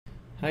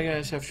Hi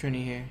guys, Have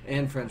Trini here,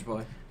 And French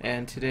Boy.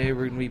 and today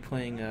we're going to be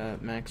playing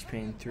Max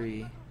Payne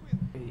 3.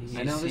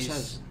 I know this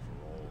has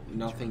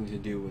nothing to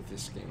do with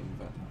this game,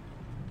 but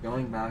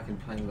going back and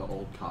playing the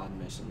old COD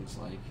missions,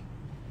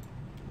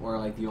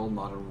 or the old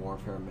Modern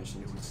Warfare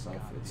missions and stuff,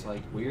 it's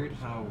weird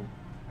how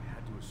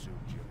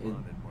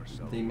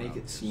they make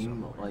it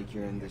seem like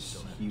you're in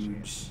this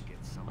huge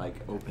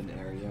open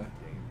area,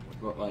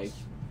 but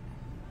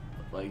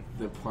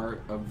the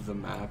part of the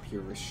map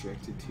you're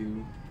restricted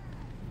to,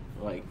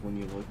 when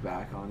you look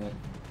back on it,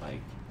 it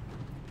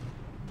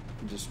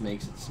just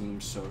makes it seem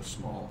so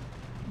small.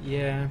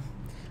 Yeah,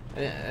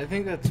 I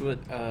think that's what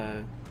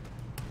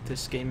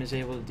this game is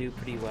able to do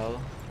pretty well.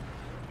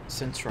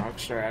 Since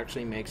Rockstar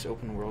actually makes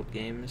open world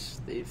games,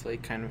 they've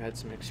kind of had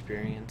some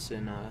experience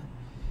in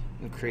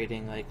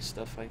creating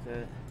stuff like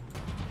that.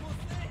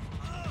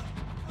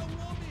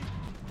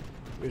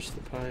 Where's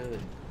the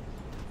pilot?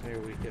 There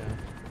we go.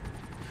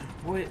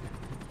 What?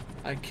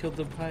 I killed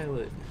the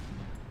pilot.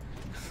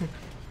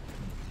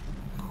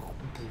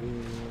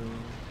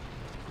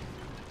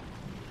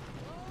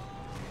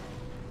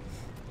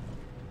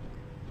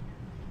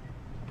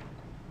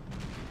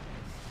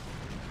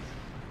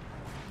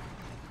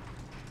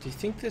 Do you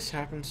think this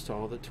happens to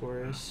all the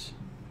tourists?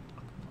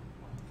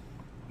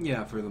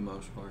 Yeah, for the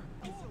most part.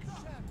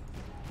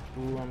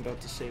 Ooh, I'm about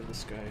to save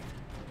this guy.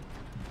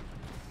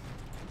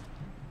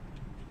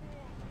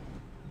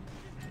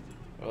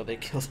 Oh, they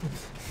killed him.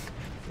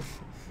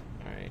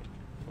 Alright,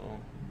 well,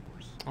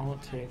 all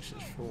it takes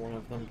is for one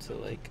of them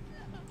to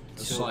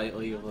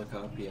slightly look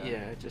up, yeah.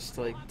 Yeah, just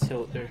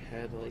tilt their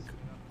head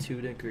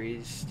 2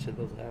 degrees to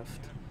the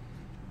left.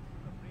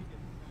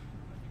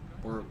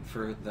 Or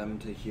for them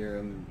to hear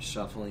him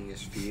shuffling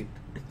his feet.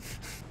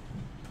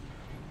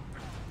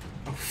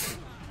 Okay,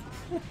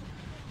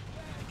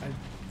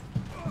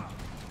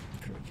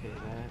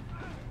 that.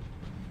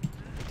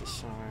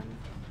 Disarm.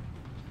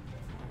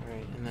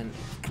 Alright, and then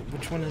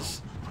which one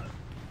is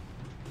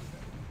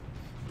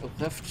the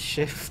left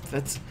shift?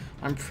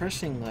 I'm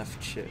pressing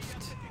left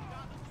shift.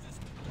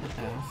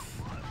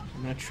 F.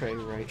 I'm gonna try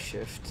right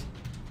shift.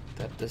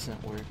 That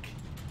doesn't work.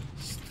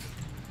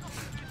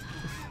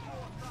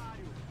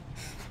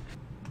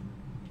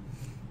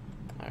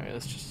 Alright,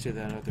 let's just do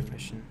that other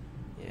mission.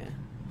 Yeah,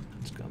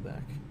 let's go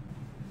back.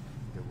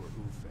 There were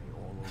Ufe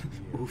all over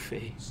the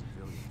area.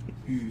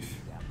 Ufe.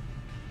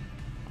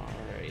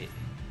 Alright.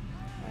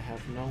 I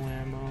have no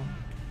ammo.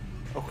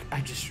 Oh,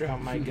 I just drew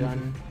out my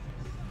gun.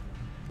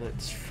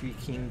 Let's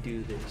freaking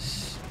do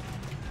this.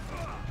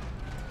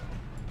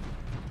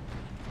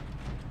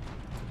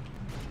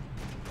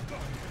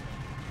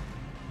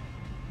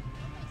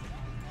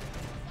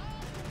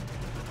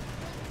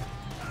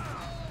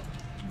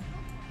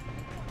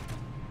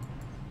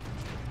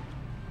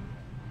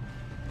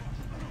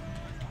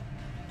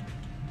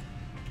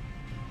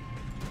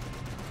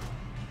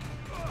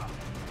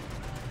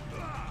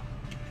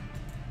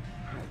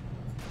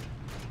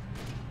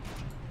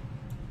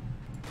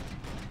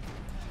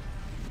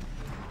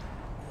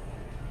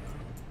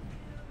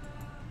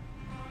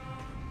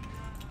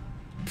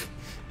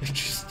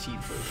 Just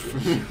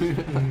T-focus.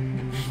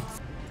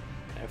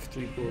 I have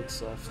 3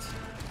 bullets left.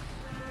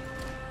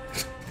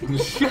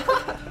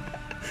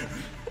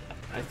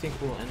 I think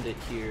we'll end it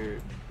here.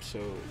 So,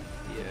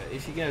 yeah,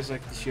 if you guys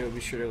like the show,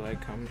 be sure to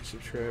like, comment,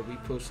 subscribe. We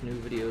post new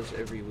videos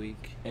every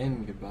week.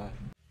 And goodbye.